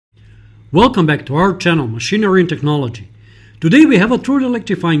Welcome back to our channel, Machinery and Technology. Today we have a truly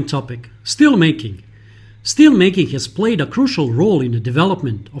electrifying topic, steel making. Steel making has played a crucial role in the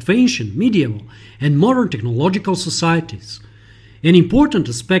development of ancient, medieval, and modern technological societies. An important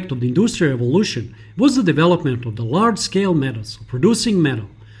aspect of the industrial revolution was the development of the large-scale methods of producing metal,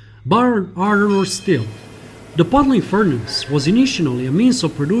 bar, iron or steel. The puddling furnace was initially a means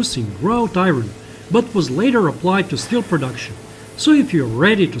of producing wrought iron, but was later applied to steel production. So if you're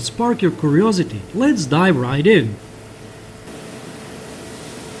ready to spark your curiosity, let's dive right in.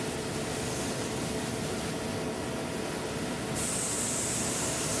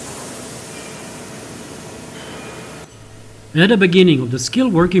 At the beginning of the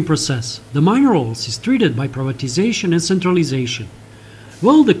skilled working process, the minerals is treated by privatization and centralization.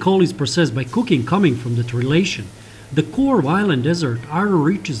 While the coal is processed by cooking coming from the trillation, the core of island desert iron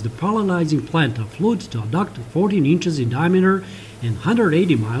reaches the pelletizing plant and floats to a duct 14 inches in diameter and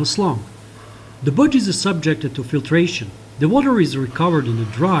 180 miles long. The budge is subjected to filtration. The water is recovered in the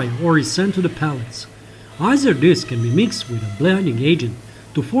dry or is sent to the pellets. Either this can be mixed with a blending agent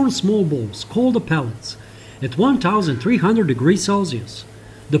to form small balls called the pellets. At 1300 degrees Celsius,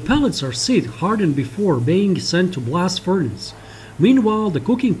 the pellets are seed hardened before being sent to blast furnace. Meanwhile, the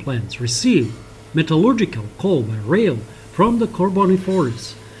cooking plants receive metallurgical coal by rail from the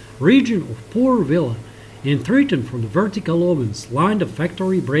Carboniferous region of Port Vila and treated from the vertical ovens line the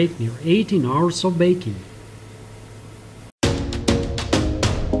factory break near 18 hours of baking.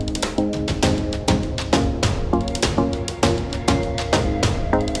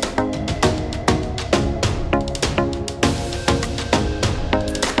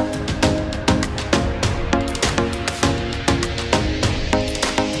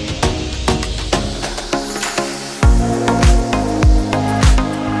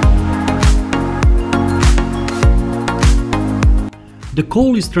 The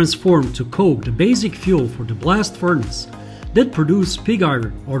coal is transformed to coke, the basic fuel for the blast furnace that produces pig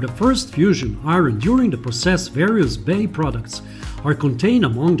iron or the first fusion iron. During the process, various by-products are contained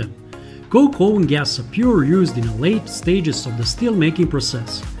among them. Coke oven gas are used in the late stages of the steel making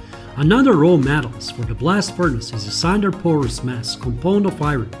process. Another raw metals for the blast furnace is a cinder porous mass compound of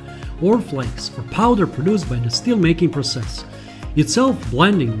iron, ore flakes or powder produced by the steel making process, itself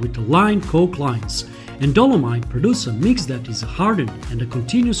blending with the lined coke lines, and dolomite produce a mix that is hardened and a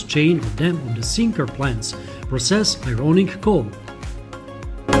continuous chain of them on the sinker plants process ironic coal.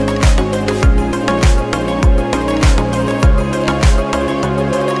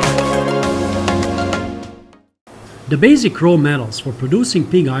 The basic raw metals for producing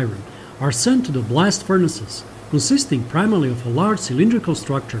pig iron are sent to the blast furnaces, consisting primarily of a large cylindrical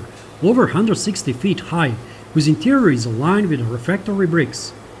structure over 160 feet high, whose interior is aligned with the refractory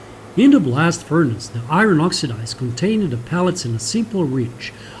bricks. In the blast furnace, the iron oxidized contained in the pellets in a simple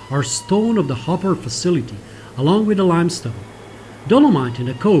ridge are stone of the hopper facility, along with the limestone. Dolomite and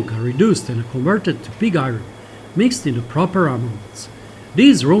the coke are reduced and converted to pig iron, mixed in the proper amounts.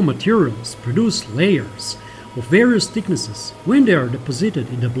 These raw materials produce layers of various thicknesses when they are deposited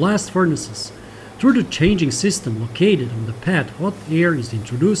in the blast furnaces. Through the changing system located on the pad, hot air is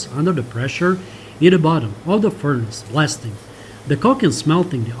introduced under the pressure in the bottom of the furnace blasting. The coke and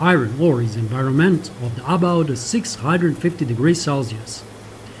smelting the iron ore is environment of about 650 degrees Celsius.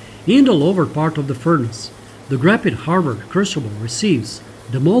 In the lower part of the furnace, the graphite harbored crucible receives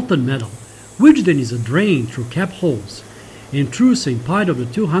the molten metal, which then is drained through cap holes and through St. Pied of the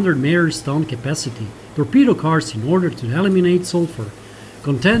 200 metric ton capacity torpedo cars in order to eliminate sulfur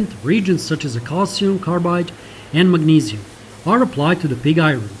content. Regions such as the calcium carbide and magnesium are applied to the pig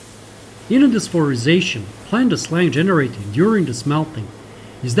iron. In a desulfurization, plant slag generated during the smelting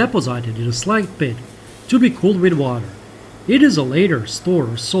is deposited in a slag pit to be cooled with water. It is later stored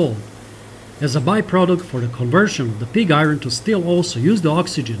or sold as a byproduct for the conversion of the pig iron to steel. Also use the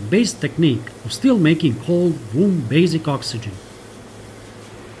oxygen-based technique of steel making called womb basic oxygen.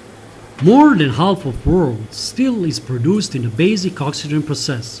 More than half of world's steel is produced in the basic oxygen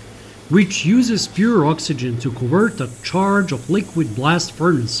process, which uses pure oxygen to convert a charge of liquid blast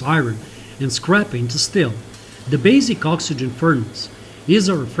furnace iron and scrap into steel. The basic oxygen furnace is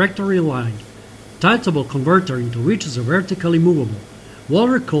a refractory line, tiltable converter into which is a vertically movable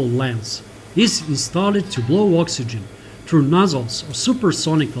water-cooled lens is installed to blow oxygen through nozzles of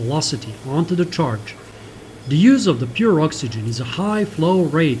supersonic velocity onto the charge. The use of the pure oxygen is a high flow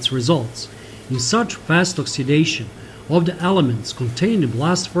rates results in such fast oxidation of the elements contained in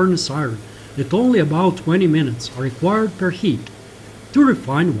blast furnace iron that only about 20 minutes are required per heat to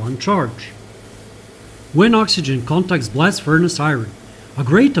refine one charge. When oxygen contacts blast furnace iron, a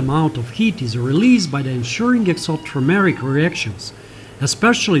great amount of heat is released by the ensuing exothermic reactions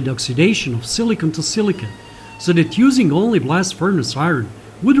especially the oxidation of silicon to silicon, so that using only blast furnace iron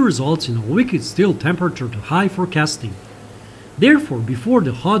would result in a liquid steel temperature too high for casting. Therefore, before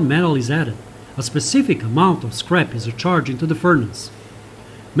the hot metal is added, a specific amount of scrap is charged into the furnace.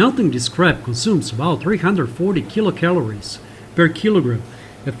 Melting this scrap consumes about 340 kilocalories per kilogram,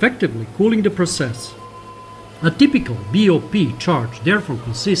 effectively cooling the process. A typical BOP charge therefore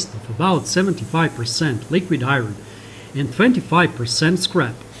consists of about 75% liquid iron and 25%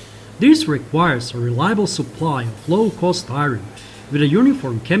 scrap. This requires a reliable supply of low-cost iron with a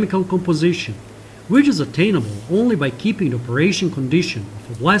uniform chemical composition, which is attainable only by keeping the operation condition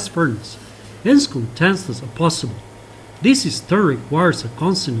of a blast furnace as constant as possible. This in turn requires a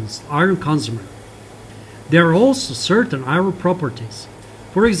constant iron consumer. There are also certain iron properties,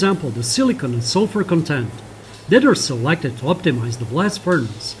 for example the silicon and sulfur content, that are selected to optimize the blast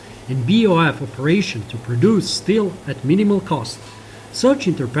furnace and BOF operation to produce steel at minimal cost. Such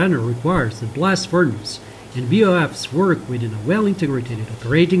interpanel requires that blast furnace and BOFs work within a well-integrated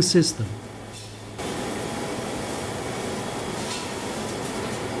operating system.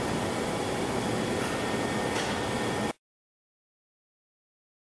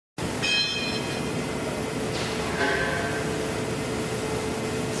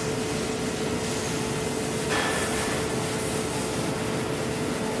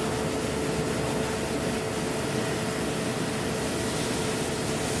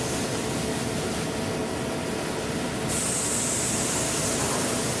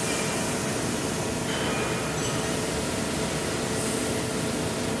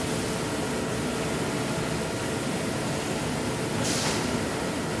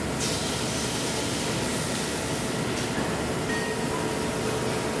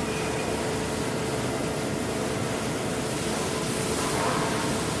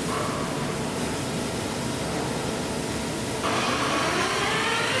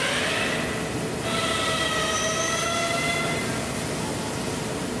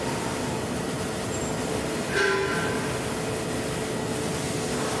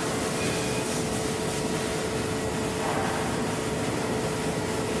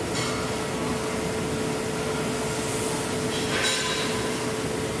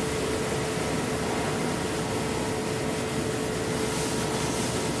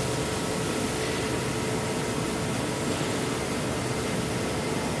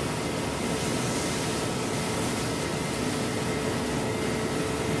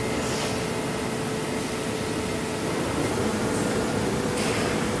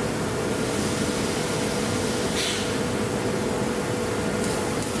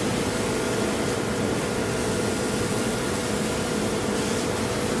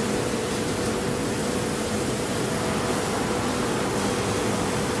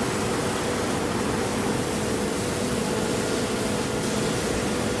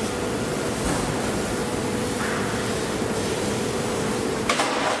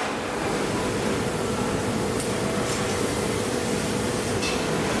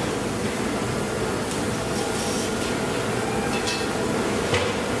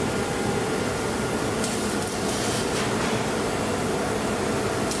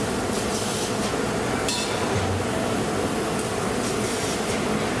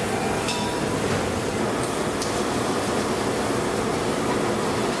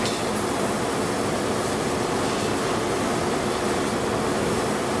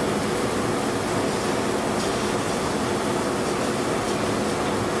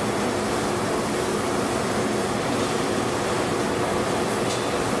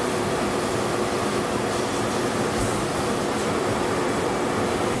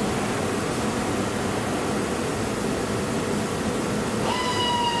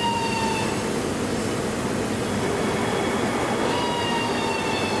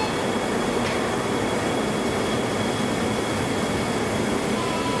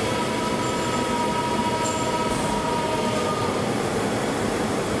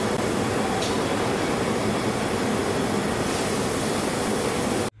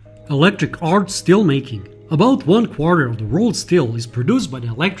 Electric arc steel making. About 1/4 of the world's steel is produced by the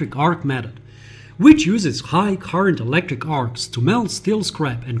electric arc method, which uses high current electric arcs to melt steel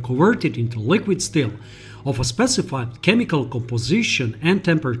scrap and convert it into liquid steel of a specified chemical composition and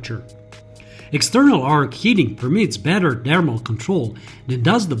temperature. External arc heating permits better thermal control than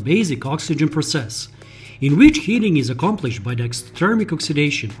does the basic oxygen process, in which heating is accomplished by the exothermic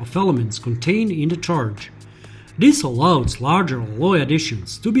oxidation of elements contained in the charge. This allows larger alloy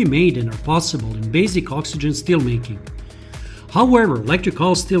additions to be made than are possible in basic oxygen steelmaking. However,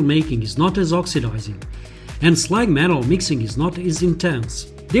 electrical steelmaking is not as oxidizing, and slag metal mixing is not as intense.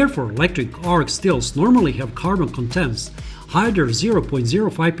 Therefore, electric arc steels normally have carbon contents either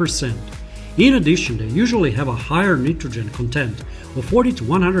 0.05%. In addition, they usually have a higher nitrogen content of 40 to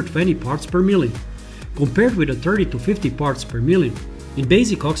 120 parts per million, compared with the 30 to 50 parts per million in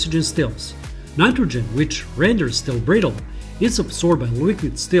basic oxygen stills. Nitrogen, which renders steel brittle, is absorbed by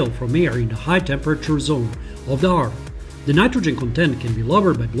liquid steel from air in the high temperature zone of the hearth. The nitrogen content can be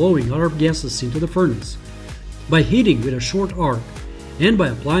lowered by blowing other gases into the furnace, by heating with a short arc, and by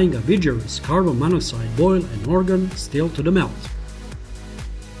applying a vigorous carbon monoxide boil and argon steel to the melt.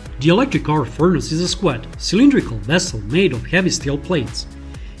 The electric arc furnace is a squat, cylindrical vessel made of heavy steel plates.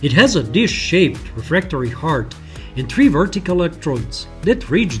 It has a dish-shaped refractory heart and 3 vertical electrodes that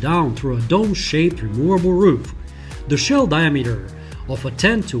reach down through a dome-shaped removable roof. The shell diameter of a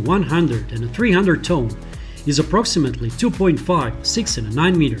 10 to 100 and a 300 tone is approximately 2.5, 6 and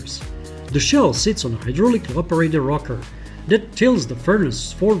 9 meters. The shell sits on a hydraulically operated rocker that tilts the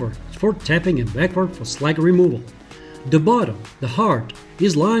furnace forward for tapping and backward for slag removal. The bottom, the heart,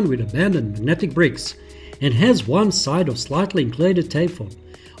 is lined with abandoned magnetic bricks and has one side of slightly inclined taphole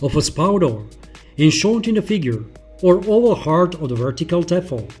of a spout ore, and shown in the figure, or oval heart of the vertical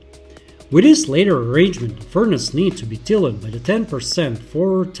taphole. With this later arrangement, the furnace needs to be tilted by the 10%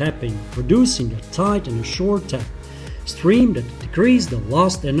 forward tapping, producing a tight and a short tap stream that decreases the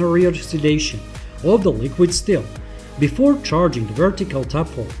loss and reoxidation of the liquid steel. Before charging, the vertical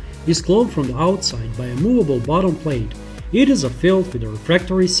taphole is closed from the outside by a movable bottom plate. It is filled with a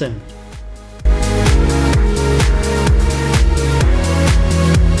refractory sand.